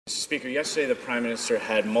Speaker, yesterday the Prime Minister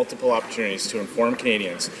had multiple opportunities to inform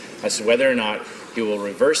Canadians as to whether or not he will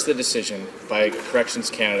reverse the decision by Corrections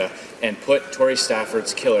Canada and put Tori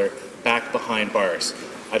Stafford's killer back behind bars.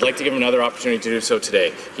 I'd like to give him another opportunity to do so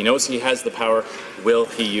today. He knows he has the power. Will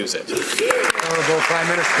he use it? Honourable Prime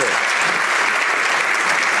Minister.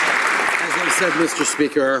 As I said, Mr.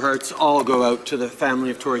 Speaker, our hearts all go out to the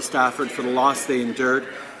family of Tori Stafford for the loss they endured.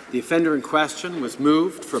 The offender in question was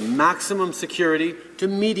moved from maximum security to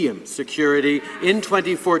medium security in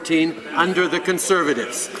 2014 under the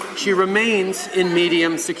Conservatives. She remains in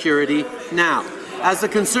medium security now. As the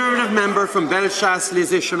Conservative member from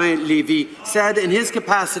Bellechasse-les-Échemins-Lévis said in his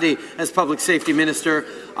capacity as Public Safety Minister,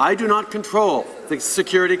 I do not control the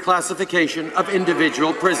security classification of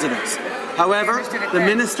individual prisoners. However, the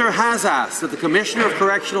Minister has asked that the Commissioner of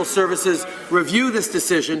Correctional Services review this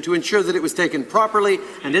decision to ensure that it was taken properly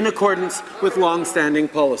and in accordance with long-standing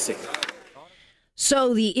policy.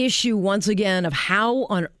 So the issue, once again, of how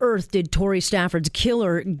on earth did Tori Stafford's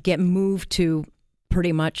killer get moved to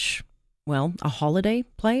pretty much, well, a holiday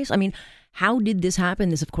place? I mean, how did this happen?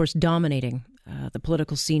 This, of course, dominating the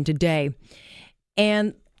political scene today.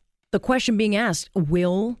 And the question being asked,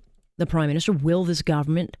 will the Prime Minister, will this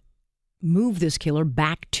government move this killer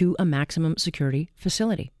back to a maximum security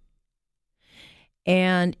facility?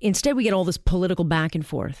 And instead we get all this political back and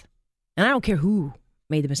forth. And I don't care who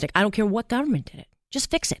made the mistake. I don't care what government did it.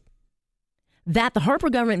 Just fix it. That the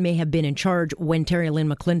Harper government may have been in charge when Terry Lynn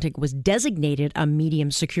McClintock was designated a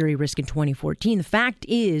medium security risk in 2014. The fact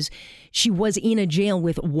is she was in a jail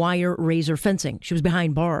with wire razor fencing. She was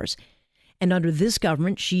behind bars. And under this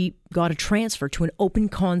government, she got a transfer to an open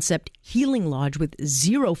concept healing lodge with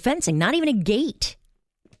zero fencing, not even a gate.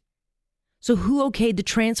 So who okayed the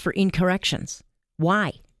transfer in corrections?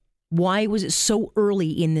 Why? Why was it so early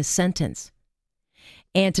in this sentence?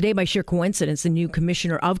 And today, by sheer coincidence, the new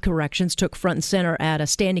Commissioner of Corrections took front and center at a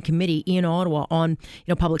standing committee in Ottawa on,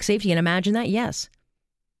 public safety. And imagine that, yes.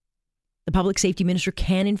 The Public Safety Minister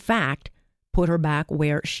can, in fact, put her back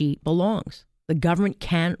where she belongs. The government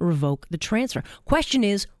can revoke the transfer. Question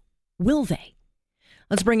is, will they?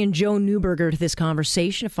 Let's bring in Joe Neuberger to this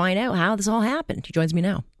conversation to find out how this all happened. He joins me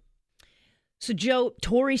now. So, Joe,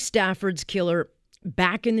 Tori Stafford's killer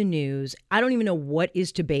back in the news. I don't even know what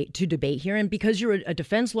is to debate here. And because you're a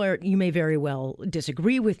defense lawyer, you may very well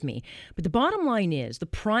disagree with me. But the bottom line is the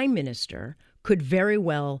Prime Minister could very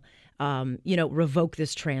well, revoke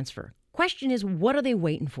this transfer. Question is, what are they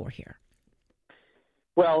waiting for here?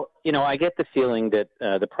 Well, I get the feeling that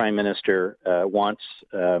the Prime Minister wants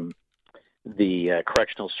the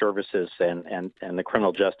correctional services and the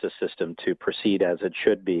criminal justice system to proceed as it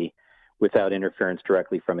should be without interference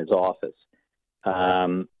directly from his office.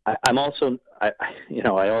 I also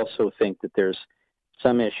think that there's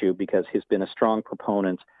some issue because he's been a strong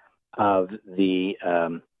proponent of the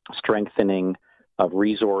strengthening of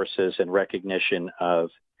resources and recognition of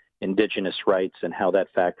Indigenous rights and how that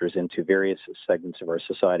factors into various segments of our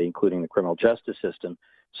society, including the criminal justice system,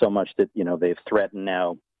 so much that, they've threatened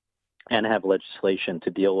now and have legislation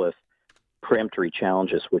to deal with preemptory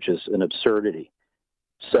challenges, which is an absurdity.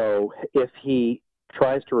 So if he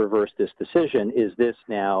tries to reverse this decision, is this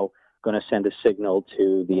now going to send a signal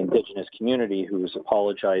to the Indigenous community who's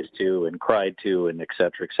apologized to and cried to and et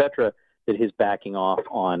cetera, that he's backing off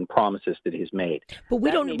on promises that he's made? But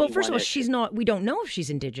we don't. Well, first of all, she's not. We don't know if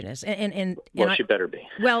she's Indigenous, she better be.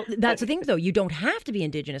 Well, that's the thing, though. You don't have to be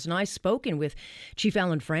Indigenous. And I've spoken with Chief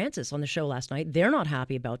Alan Francis on the show last night. They're not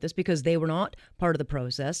happy about this because they were not part of the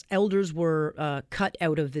process. Elders were cut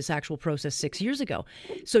out of this actual process 6 years ago.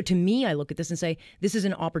 So to me, I look at this and say this is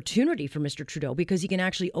an opportunity for Mr. Trudeau because he can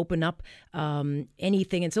actually open up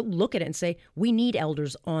anything and so look at it and say we need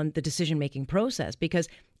elders on the decision-making process because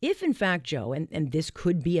if, in fact, Joe, and this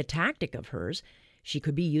could be a tactic of hers, she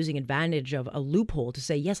could be using advantage of a loophole to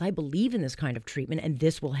say, yes, I believe in this kind of treatment and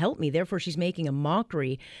this will help me. Therefore, she's making a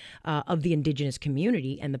mockery of the Indigenous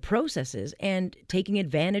community and the processes and taking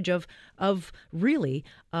advantage of really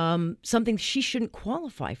something she shouldn't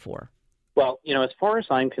qualify for. Well, as far as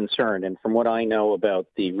I'm concerned, and from what I know about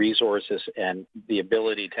the resources and the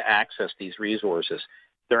ability to access these resources,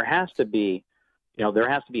 there has to be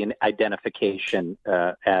an identification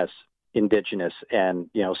as Indigenous and,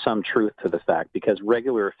 some truth to the fact because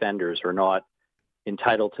regular offenders are not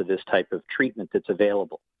entitled to this type of treatment that's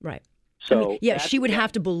available. Right. So she would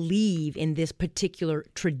have to believe in this particular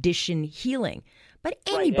tradition healing, but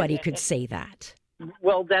anybody could say that.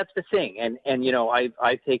 Well, that's the thing. And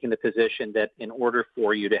I've taken the position that in order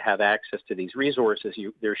for you to have access to these resources,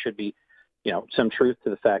 there should be, some truth to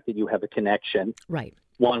the fact that you have a connection. Right.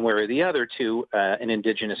 one way or the other to an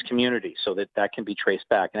Indigenous community so that can be traced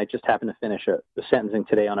back. And I just happened to finish the sentencing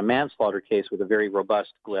today on a manslaughter case with a very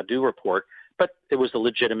robust Gladue report, but it was a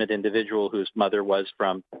legitimate individual whose mother was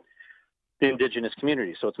from the Indigenous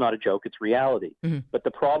community. So it's not a joke, it's reality. Mm-hmm. But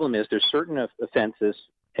the problem is there's certain offenses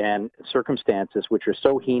and circumstances which are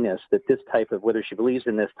so heinous that this type of, whether she believes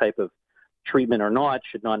in this type of treatment or not,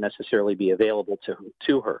 should not necessarily be available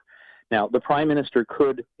to her. Now, the Prime Minister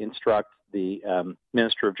could instruct the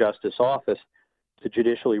Minister of Justice office to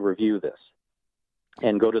judicially review this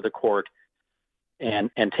and go to the court and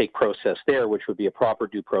take process there, which would be a proper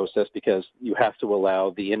due process because you have to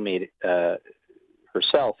allow the inmate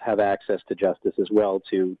herself have access to justice as well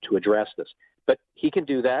to address this. But he can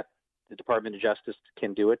do that. The Department of Justice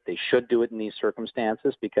can do it. They should do it in these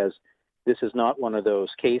circumstances because this is not one of those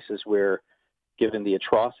cases where, given the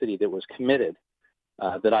atrocity that was committed,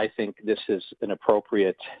 that I think this is an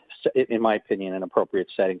appropriate, in my opinion, an appropriate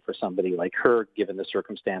setting for somebody like her, given the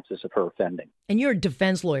circumstances of her offending. And you're a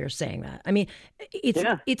defense lawyer saying that. I mean,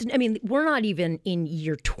 I mean, we're not even in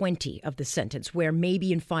year 20 of the sentence, where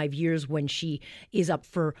maybe in 5 years when she is up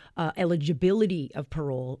for eligibility of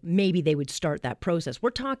parole, maybe they would start that process. We're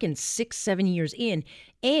talking 6-7 years in,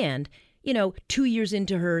 and 2 years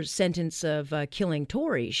into her sentence of killing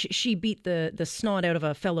Tory, she beat the snot out of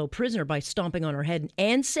a fellow prisoner by stomping on her head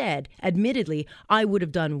and said, admittedly, I would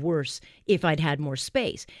have done worse if I'd had more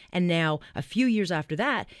space. And now, a few years after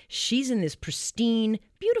that, she's in this pristine,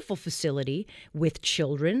 beautiful facility with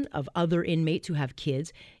children of other inmates who have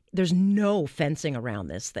kids. There's no fencing around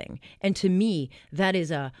this thing. And to me, that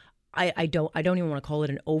is I don't even want to call it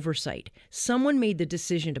an oversight. Someone made the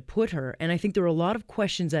decision to put her, and I think there are a lot of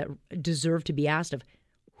questions that deserve to be asked of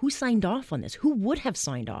who signed off on this? Who would have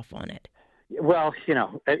signed off on it? Well,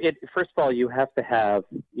 first of all, you have to have,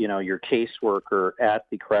 your caseworker at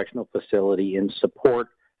the correctional facility in support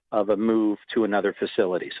of a move to another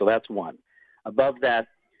facility. So that's one. Above that,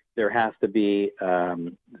 there has to be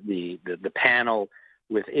the panel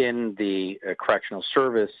within the correctional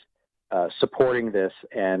service supporting this,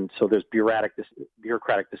 and so there's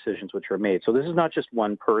bureaucratic decisions which are made. So this is not just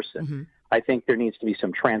one person. Mm-hmm. I think there needs to be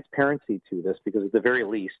some transparency to this because at the very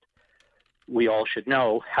least, we all should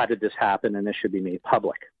know how did this happen, and this should be made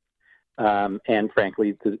public. And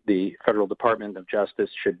frankly, the Federal Department of Justice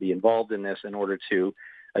should be involved in this in order to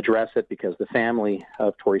address it because the family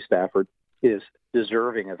of Tory Stafford is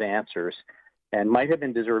deserving of answers and might have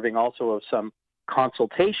been deserving also of some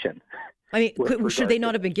consultation. I mean, should they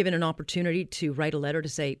not have been given an opportunity to write a letter to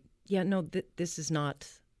say, yeah, no, this is not...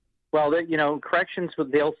 Well, corrections,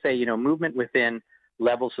 they'll say, movement within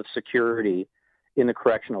levels of security in the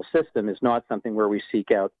correctional system is not something where we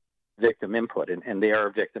seek out victim input, and they are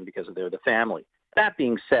a victim because they're the family. That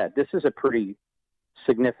being said, this is a pretty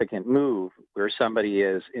significant move where somebody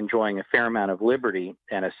is enjoying a fair amount of liberty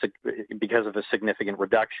and because of a significant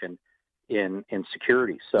reduction in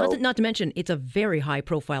security. So, not to mention, it's a very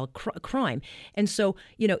high-profile crime. And so,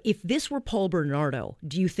 if this were Paul Bernardo,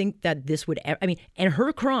 do you think that this would... and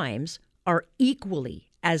her crimes are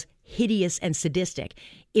equally as hideous and sadistic.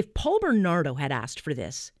 If Paul Bernardo had asked for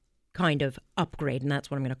this kind of upgrade, and that's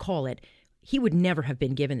what I'm going to call it, he would never have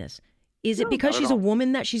been given this. Is it because she's a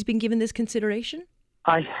woman that she's been given this consideration?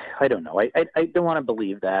 I don't know. I don't want to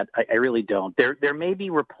believe that. I really don't. There may be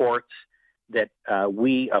reports that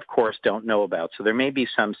we, of course, don't know about. So there may be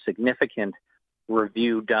some significant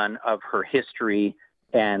review done of her history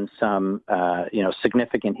and some,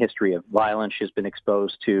 significant history of violence she's been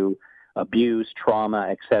exposed to, abuse, trauma,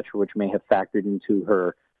 etc., which may have factored into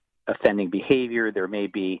her offending behavior. There may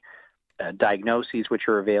be diagnoses which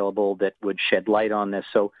are available that would shed light on this.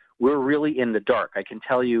 So we're really in the dark. I can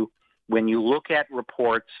tell you, when you look at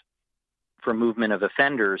reports for movement of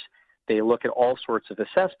offenders, they look at all sorts of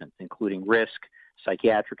assessments, including risk,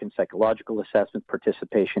 psychiatric and psychological assessments,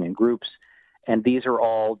 participation in groups, and these are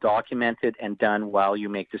all documented and done while you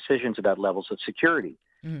make decisions about levels of security.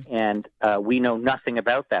 And we know nothing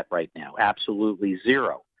about that right now, absolutely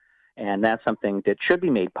zero. And that's something that should be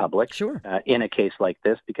made public in a case like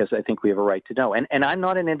this, because I think we have a right to know. And I'm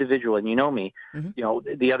not an individual, and you know me.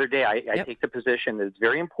 Mm-hmm. The other day I take the position that it's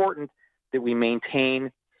very important that we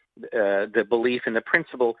maintain the belief and the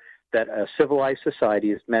principle that a civilized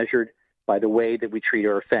society is measured by the way that we treat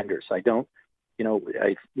our offenders. I don't,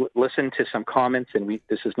 I listened to some comments, and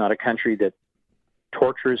this is not a country that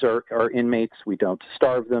tortures our inmates. We don't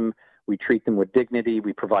starve them. We treat them with dignity.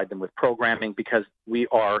 We provide them with programming because we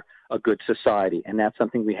are a good society, and that's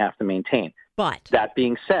something we have to maintain. But that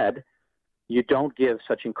being said, you don't give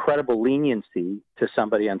such incredible leniency to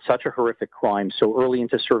somebody on such a horrific crime so early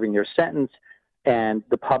into serving their sentence And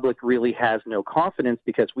the public really has no confidence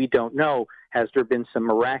because we don't know, has there been some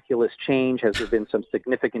miraculous change? Has there been some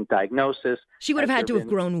significant diagnosis? She would have had to have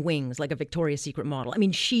grown wings like a Victoria's Secret model. I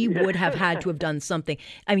mean, she would have had to have done something.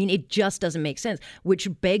 I mean, it just doesn't make sense, which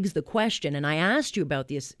begs the question. And I asked you about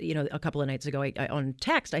this, a couple of nights ago on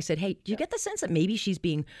text. I said, hey, do you get the sense that maybe she's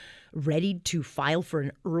being readied to file for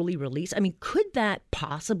an early release? I mean, could that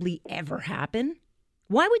possibly ever happen?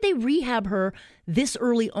 Why would they rehab her this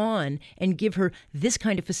early on and give her this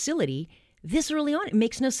kind of facility this early on? It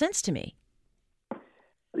makes no sense to me.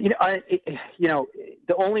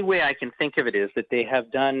 The only way I can think of it is that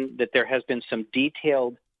there has been some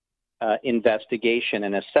detailed investigation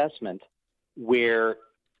and assessment where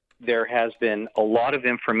there has been a lot of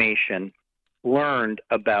information learned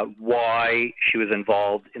about why she was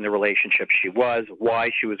involved in the relationship she was,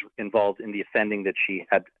 why she was involved in the offending that she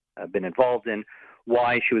had been involved in,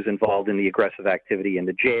 why she was involved in the aggressive activity in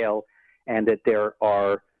the jail, and that there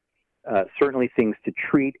are certainly things to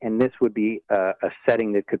treat, and this would be a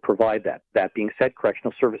setting that could provide that. That being said,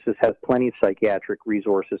 Correctional Services has plenty of psychiatric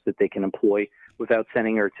resources that they can employ without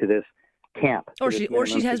sending her to this camp. Or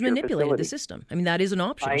she has manipulated the system. I mean, that is an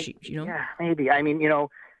option. Yeah, maybe. I mean,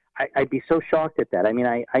 I'd be so shocked at that. I mean,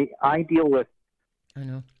 I deal with... I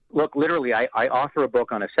know. Look, literally, I author a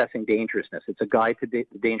book on assessing dangerousness. It's a guide to the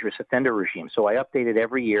dangerous offender regime. So I update it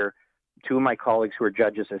every year. Two of my colleagues who are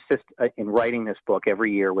judges assist in writing this book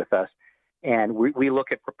every year with us. And we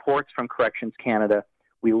look at reports from Corrections Canada.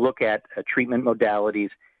 We look at treatment modalities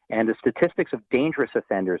and the statistics of dangerous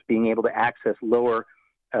offenders being able to access lower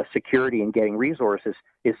security and getting resources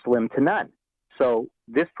is slim to none. So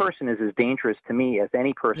this person is as dangerous to me as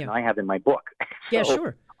any person I have in my book. Yeah,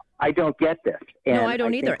 sure. I don't get this. And no, I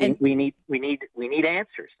don't either. And we need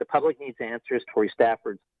answers. The public needs answers. Tori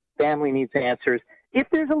Stafford's family needs answers. If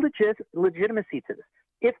there's a legitimacy to this,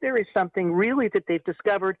 if there is something really that they've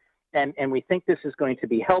discovered, and we think this is going to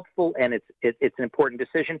be helpful, and it's an important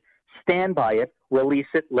decision, stand by it, release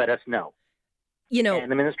it, let us know.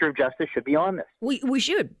 And the Minister of Justice should be on this. We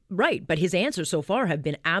should, right. But his answers so far have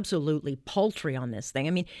been absolutely paltry on this thing.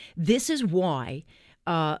 I mean, this is why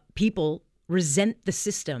people resent the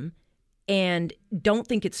system and don't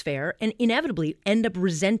think it's fair and inevitably end up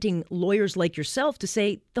resenting lawyers like yourself to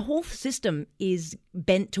say the whole system is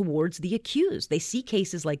bent towards the accused. They see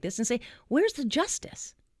cases like this and say, where's the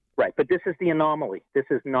justice? Right. But this is the anomaly. This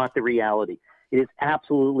is not the reality. It is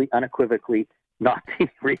absolutely unequivocally not the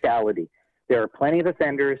reality. There are plenty of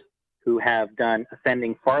offenders who have done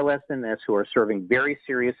offending far less than this, who are serving very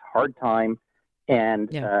serious, hard time, and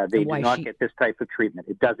they do not get this type of treatment.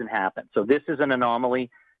 It doesn't happen. So this is an anomaly,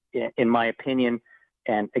 in my opinion.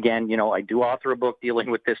 And again, I do author a book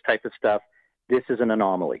dealing with this type of stuff. This is an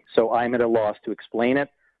anomaly. So I'm at a loss to explain it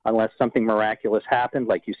unless something miraculous happened,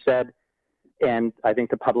 like you said. And I think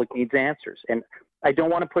the public needs answers. And I don't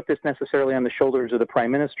want to put this necessarily on the shoulders of the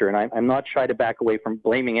Prime Minister. And I'm not shy to back away from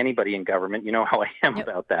blaming anybody in government. You know how I am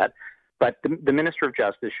about that. But the Minister of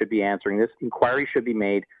Justice should be answering this. Inquiry should be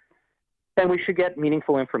made. And we should get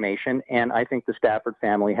meaningful information. And I think the Stafford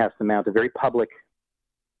family has to mount a very public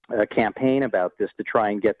campaign about this to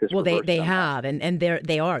try and get this. Well, they have, and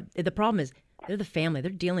they are. The problem is they're the family.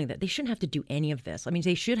 They're dealing with that. They shouldn't have to do any of this. I mean,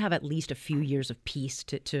 they should have at least a few years of peace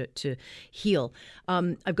to heal.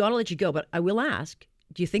 I've got to let you go, but I will ask: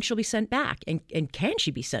 do you think she'll be sent back, and can she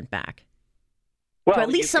be sent back? Well, at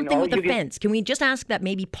least something with a fence. Can we just ask that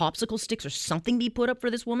maybe popsicle sticks or something be put up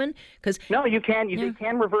for this woman? Because no, you can. You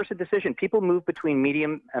can reverse a decision. People move between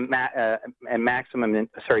medium and maximum.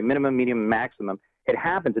 Minimum, medium, and maximum. It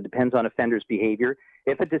happens. It depends on offender's behavior.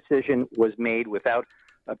 If a decision was made without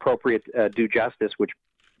appropriate due justice, which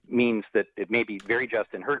means that it may be very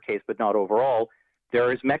just in her case, but not overall,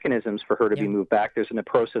 there is mechanisms for her to be moved back. There's a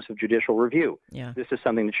process of judicial review. Yeah. This is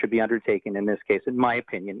something that should be undertaken in this case, in my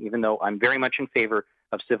opinion, even though I'm very much in favor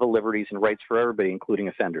of civil liberties and rights for everybody, including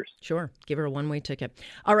offenders. Sure. Give her a one-way ticket.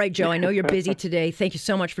 All right, Joe, I know you're busy today. Thank you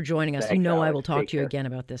so much for joining us. Thanks, Alex. I will talk Take to you care. again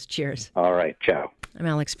about this. Cheers. All right. Ciao. I'm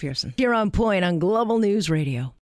Alex Pearson. Here on Point on Global News Radio.